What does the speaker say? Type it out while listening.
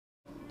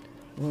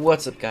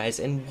What's up, guys,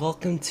 and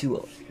welcome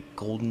to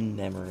Golden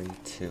Memory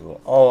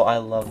 2. Oh, I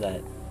love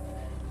that.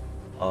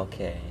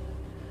 Okay.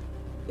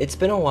 It's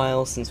been a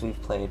while since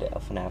we've played a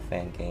FNAF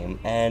fan game,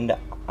 and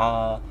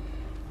I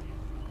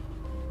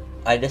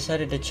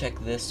decided to check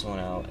this one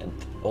out, and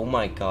oh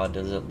my god,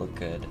 does it look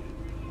good.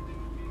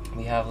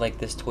 We have, like,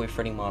 this Toy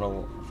Freddy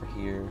model over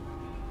here,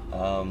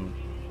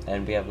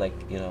 and we have, like,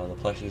 you know, the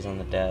plushies on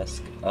the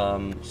desk.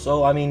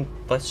 So, I mean,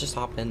 let's just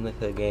hop in with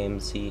the game,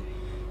 see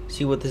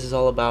what this is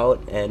all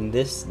about, and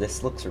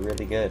this looks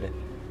really good.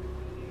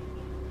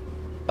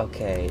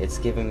 Okay, it's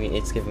giving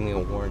me a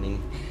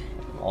warning.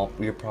 All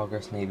your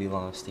progress may be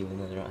lost, even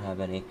though they don't have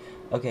any.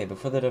 Okay,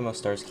 before the demo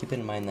starts, keep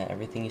in mind that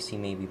everything you see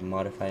may be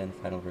modified in the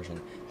final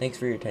version. Thanks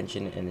for your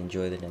attention and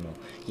enjoy the demo.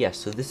 Yeah,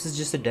 so this is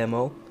just a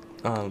demo.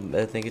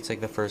 I think it's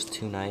like the first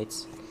 2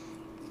 nights.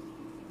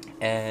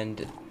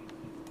 And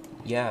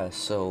yeah,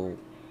 so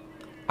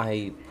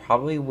I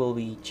probably will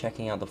be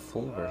checking out the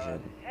full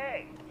version.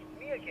 Hey,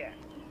 me again.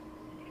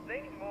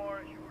 Explaining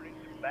more, you were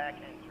into the back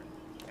entrance.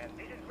 And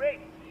this is great.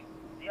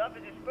 The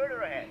office is further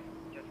ahead.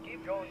 Just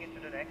keep going into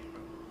the next room.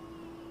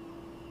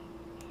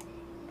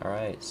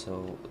 Alright,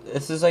 so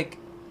this is like...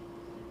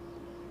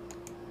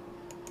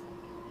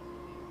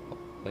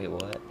 Wait,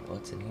 what?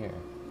 What's in here?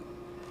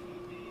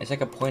 It's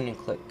like a point and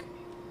click.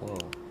 Whoa.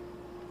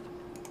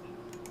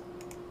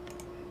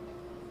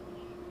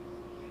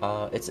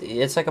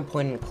 It's like a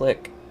point and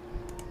click.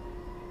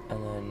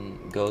 And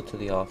then go to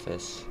the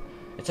office.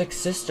 It's like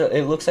sister,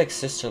 it looks like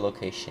sister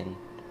location.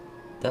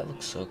 That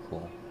looks so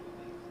cool.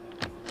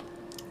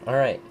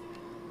 Alright.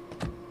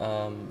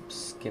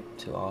 Skip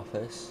to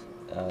office.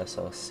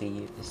 So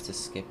C is to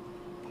skip.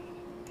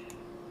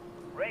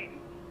 Great.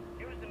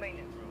 Here's the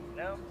maintenance room.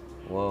 Now,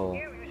 Whoa.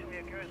 here usually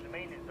occurs the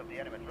maintenance of the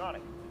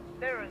animatronic.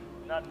 There is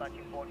not much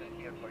important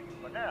here for you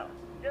for now.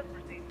 Just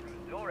proceed through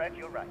the door at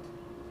your right.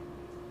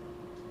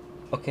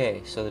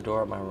 Okay, so the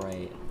door at my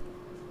right.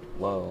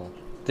 Whoa.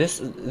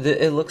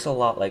 It looks a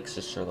lot like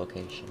sister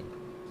location.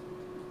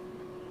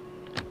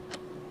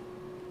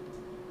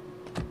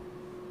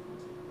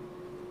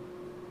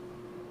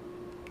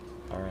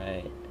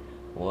 Alright.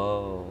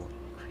 Whoa.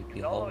 Creepy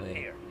It's almost hallway.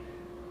 here.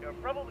 You're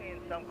probably in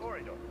some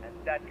corridor, and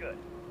that's good.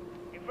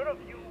 In front of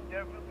you,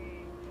 there will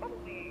be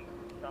probably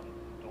some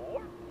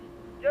door.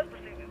 Just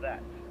proceed with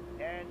that,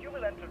 and you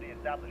will enter the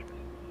establishment.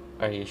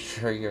 Are you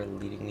sure you're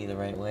leading me the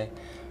right way?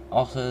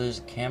 Also, there's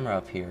a camera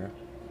up here.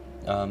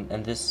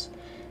 And this...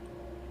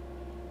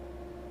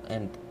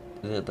 And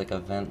like a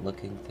vent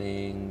looking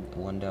thing.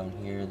 One down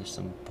here, there's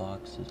some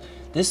boxes.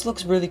 This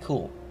looks really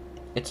cool.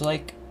 It's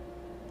like...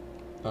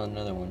 Oh,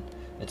 another one.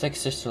 It's like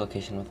sister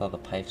location with all the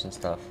pipes and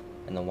stuff.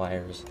 And the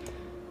wires.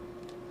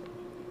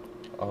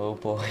 Oh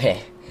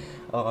boy.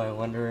 Oh, I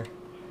wonder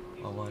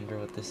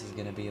what this is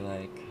gonna be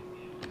like.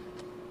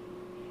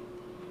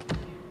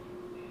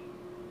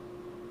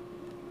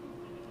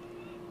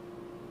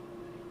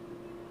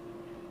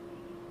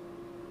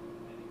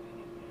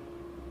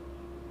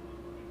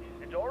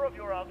 The door of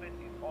your office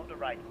is on the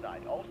right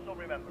side. Also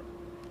remember,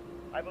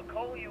 I will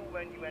call you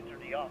when you enter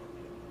the office.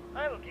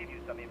 I will give you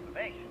some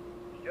information.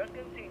 Just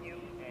continue,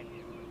 and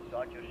you will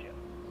start your shift.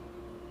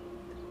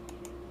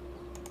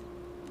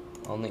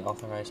 Only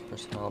authorized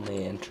personnel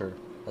may enter.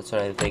 That's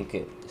what I think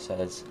it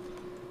says.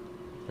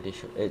 Pretty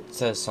sure it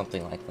says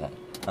something like that.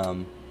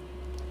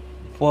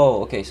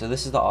 Whoa. Okay, so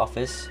this is the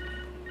office.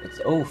 It's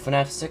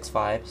FNAF 6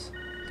 vibes.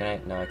 Can I?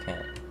 No, I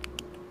can't.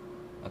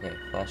 Okay,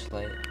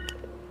 flashlight.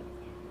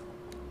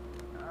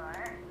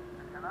 Hey,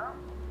 hello?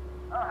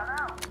 Oh,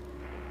 hello.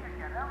 I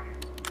can't help you.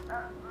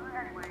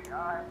 Anyway,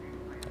 I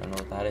don't know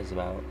what that is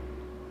about.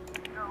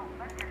 so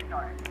let's get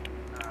started.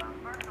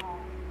 First of all,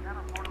 you have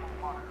a portable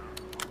monitor.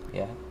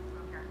 Yeah.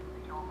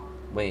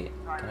 Wait.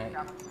 Can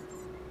I?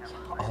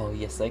 Oh,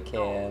 yes, I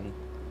can.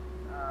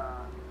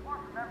 Worth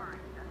remembering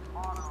that the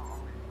model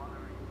of this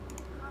mother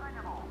is kind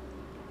of old.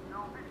 So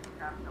this should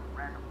have some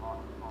random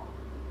loss of phone.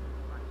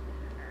 But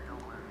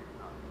don't worry, it's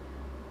not.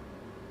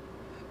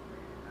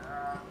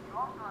 You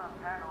also have a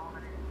panel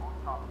that is on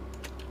top.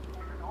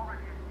 It is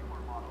already a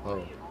newer model.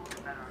 Oh.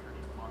 It's better than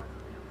the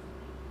monitor is.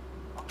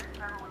 On this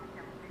panel, you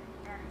can see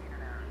any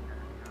internet that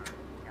occurs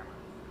in the camera.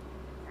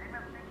 And it may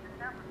fix the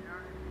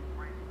temperature if it's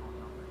breaking or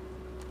something.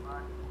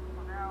 But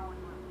for now, it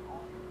was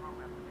only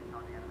programmed to fix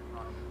on the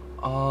animatronic.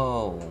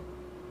 Oh.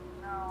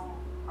 Now,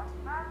 a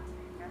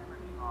fancy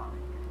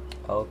animatronic.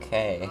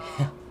 Okay.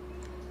 I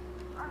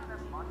don't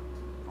have much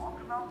to talk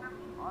about them.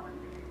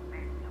 Honestly, it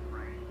makes me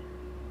afraid.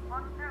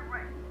 But they're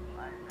great.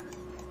 I haven't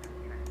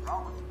seen any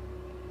problem.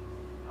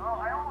 Oh,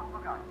 I almost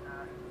forgot. It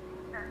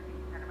says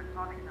these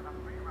animatronics have a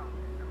free roam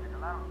system that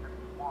allows them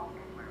to walk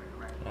anywhere in the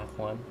rest. FNAF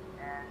 1.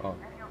 And Oh,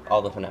 any of them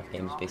all the will FNAF be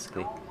games, off,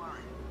 basically. don't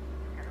worry.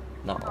 You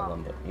can Not all of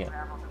them, but you yeah.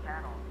 have on the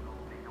panel so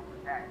they don't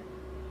attack.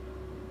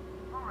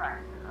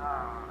 Alright,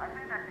 I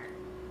think that's it.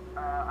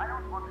 I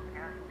don't want to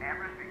scare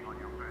everything on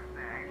your first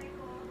day.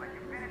 When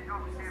you finish your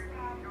shift,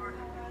 be sure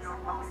to do your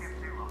post shift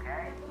too,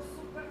 okay?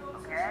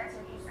 Okay?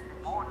 It's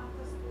important.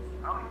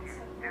 Post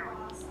shift too.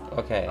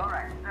 Okay.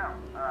 Alright, so,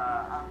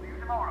 I'll see you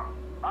tomorrow.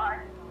 Bye.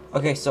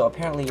 Okay, so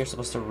apparently you're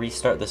supposed to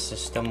restart the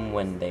system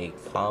when they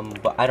come,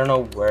 but I don't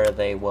know where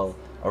they will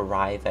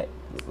arrive at,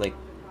 like,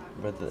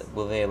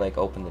 will they, like,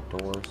 open the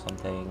door or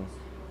something?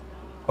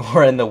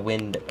 Or in the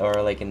wind,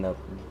 or, like, in the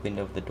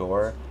window of the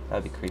door?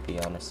 That'd be creepy,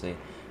 honestly.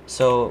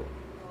 So,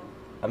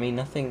 I mean,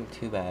 nothing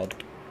too bad.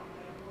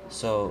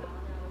 So,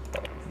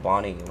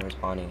 Bonnie, where's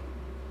Bonnie?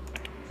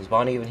 Is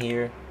Bonnie even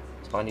here?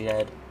 Is Bonnie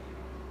dead?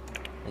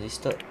 Is he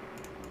still...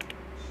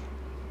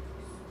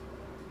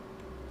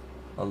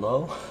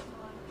 Hello?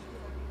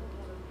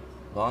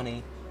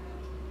 Bonnie?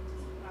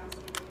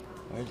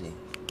 Where is he?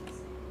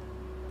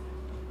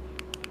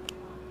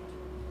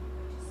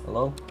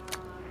 Hello?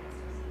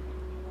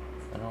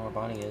 I don't know where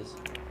Bonnie is.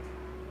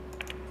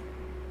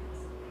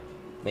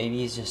 Maybe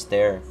he's just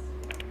there.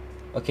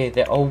 Okay,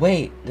 there. Oh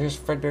wait, there's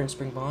Fredbear and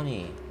Spring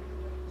Bonnie.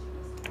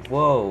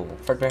 Whoa,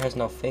 Fredbear has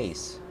no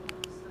face.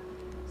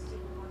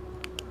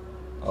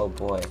 Oh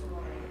boy.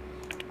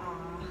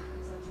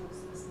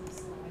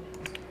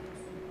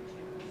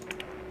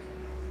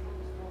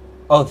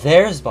 Oh,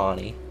 there's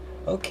Bonnie.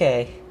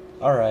 Okay,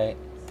 all right.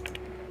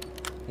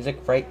 He's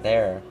like right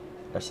there,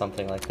 or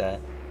something like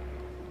that.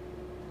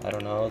 I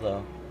don't know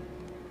though.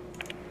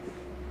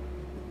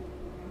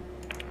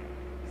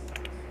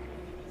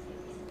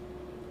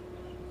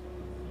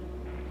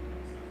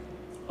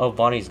 Oh,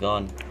 Bonnie's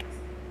gone.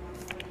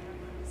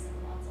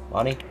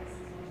 Bonnie?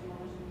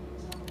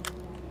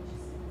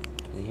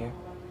 Is he here?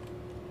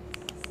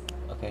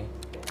 Okay.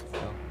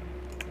 No.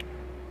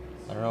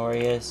 I don't know where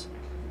he is.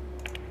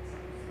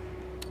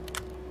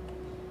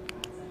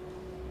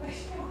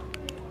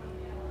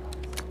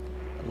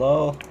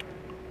 Hello?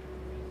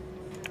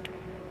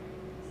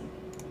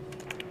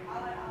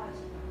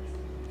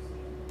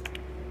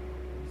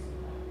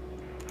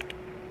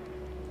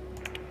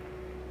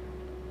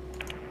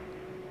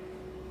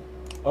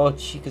 Oh,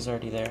 Chica's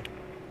already there.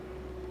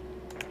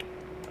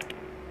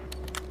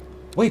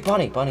 Wait,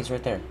 Bonnie! Bonnie's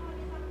right there.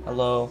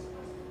 Hello?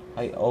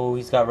 Oh,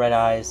 he's got red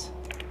eyes.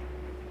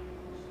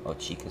 Oh,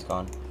 Chica's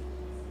gone.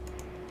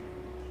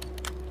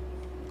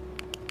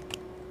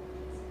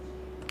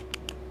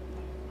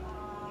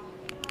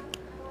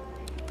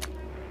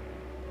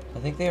 I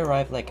think they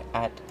arrived, like,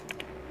 at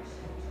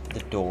the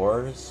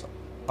doors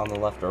on the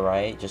left or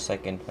right, just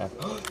like in...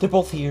 They're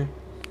both here!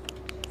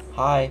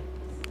 Hi!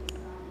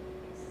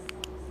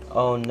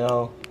 Oh,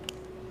 no.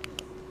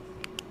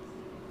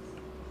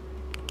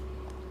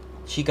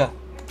 Chica.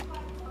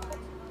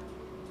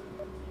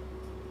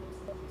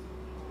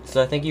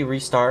 So I think you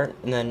restart,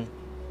 and then...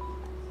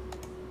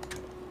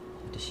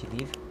 Did she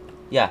leave?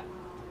 Yeah.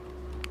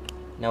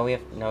 Now we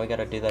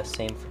gotta do the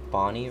same for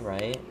Bonnie,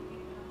 right?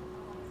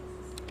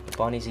 If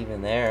Bonnie's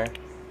even there.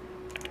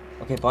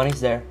 Okay, Bonnie's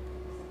there.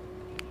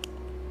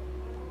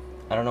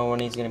 I don't know when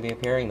he's gonna be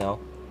appearing though.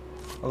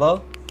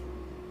 Hello?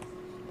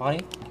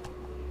 Bonnie?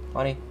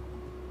 Bonnie?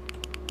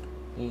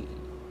 You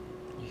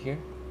here?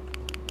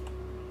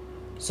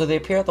 So they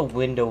appear at the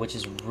window, which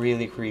is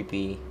really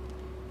creepy.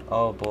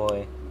 Oh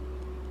boy.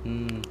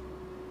 I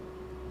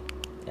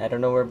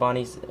don't know where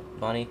Bonnie's...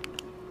 Bonnie?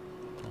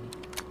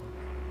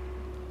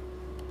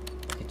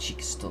 Okay,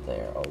 Chica's still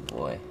there. Oh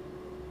boy.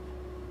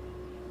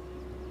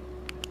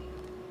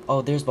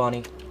 Oh, there's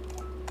Bonnie.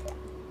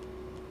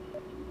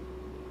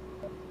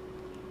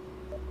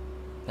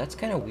 That's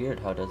kind of weird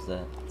how it does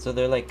that. So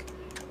they're like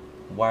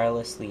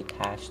wirelessly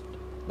attached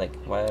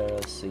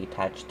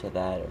to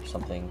that or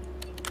something.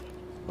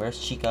 Where's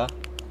Chica?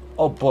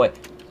 Oh boy.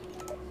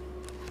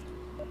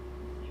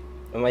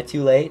 Am I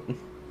too late?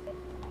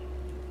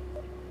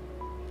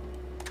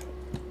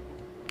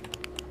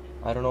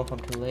 I don't know if I'm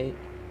too late.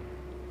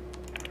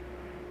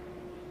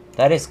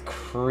 That is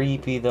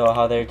creepy though,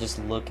 how they're just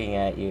looking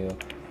at you.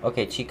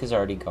 Okay, Chica's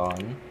already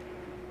gone.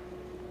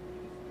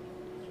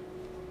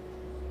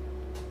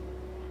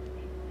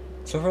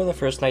 So far the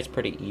first night's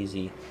pretty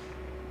easy.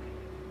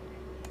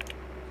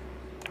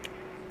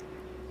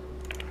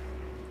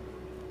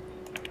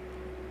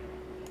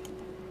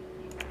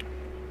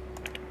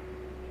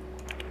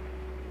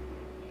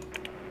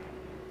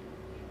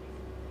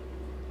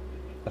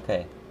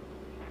 Okay.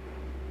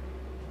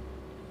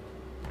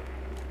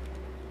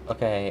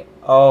 Okay.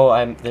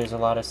 Oh, there's a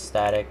lot of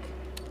static.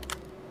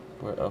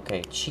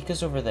 Okay,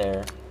 Chica's over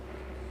there.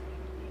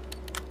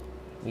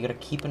 We gotta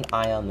keep an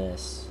eye on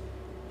this.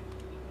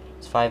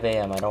 It's 5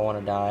 a.m. I don't want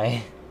to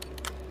die.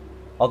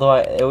 Although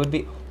it would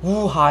be...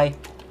 Ooh, hi!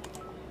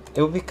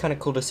 It would be kind of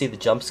cool to see the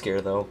jump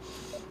scare, though.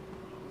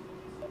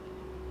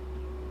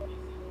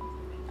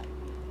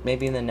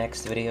 Maybe in the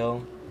next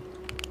video.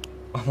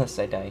 Unless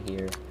I die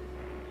here.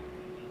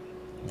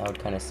 That would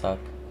kind of suck.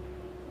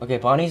 Okay,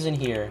 Bonnie's in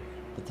here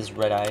with his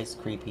red eyes.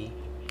 Creepy.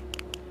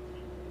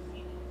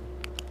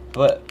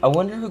 But I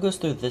wonder who goes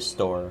through this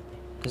door.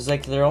 Because,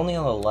 like, they're only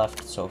on the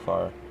left so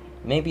far.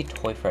 Maybe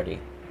Toy Freddy.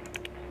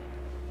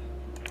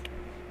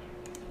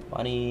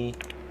 Bonnie.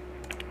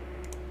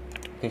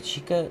 Okay,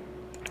 Chica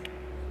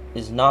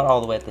is not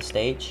all the way at the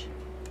stage.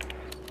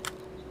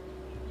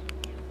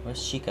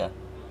 Where's Chica?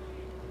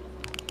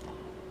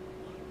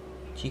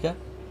 Chica?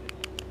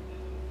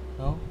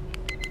 No?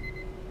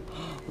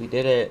 We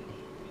did it.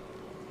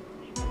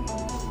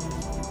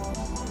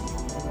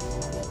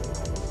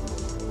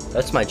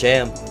 That's my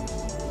jam.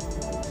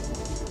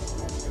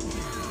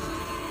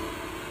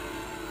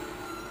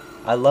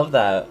 I love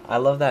that. I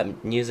love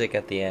that music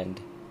at the end.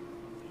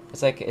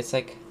 It's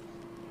like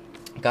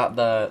got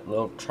the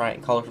little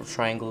colorful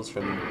triangles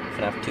from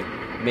FNAF 2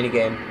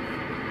 minigame.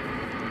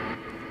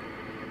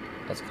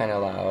 That's kind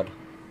of loud.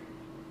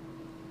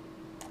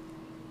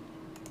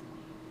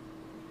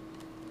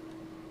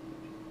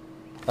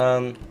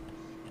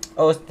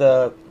 Oh, it's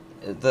the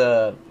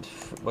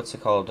what's it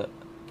called?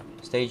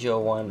 Stage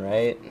 01,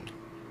 right?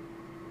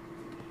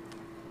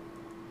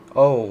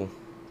 Oh.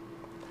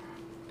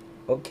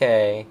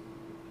 Okay.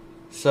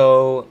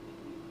 So,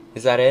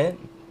 is that it?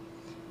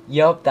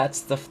 Yup, that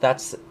is the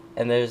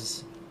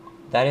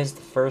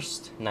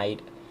first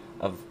night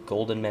of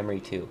Golden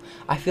Memory 2.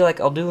 I feel like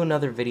I'll do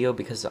another video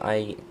because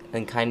I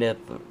am kind of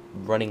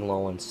running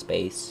low on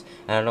space,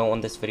 and I don't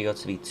want this video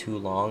to be too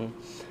long.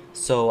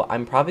 So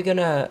I'm probably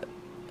gonna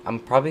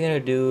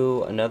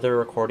do another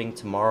recording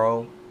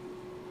tomorrow.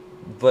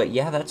 But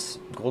yeah, that's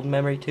Golden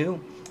Memory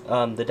 2,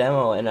 the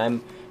demo, and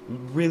I'm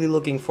really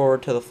looking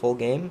forward to the full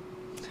game.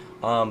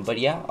 But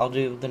yeah, I'll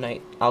do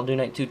night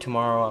 2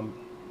 tomorrow.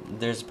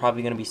 There's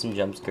probably gonna be some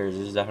jump scares.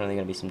 There's definitely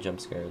gonna be some jump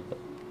scares, but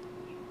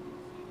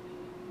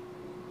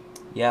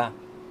yeah.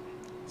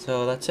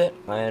 So that's it,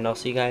 and I'll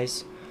see you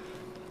guys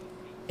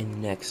in the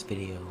next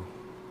video.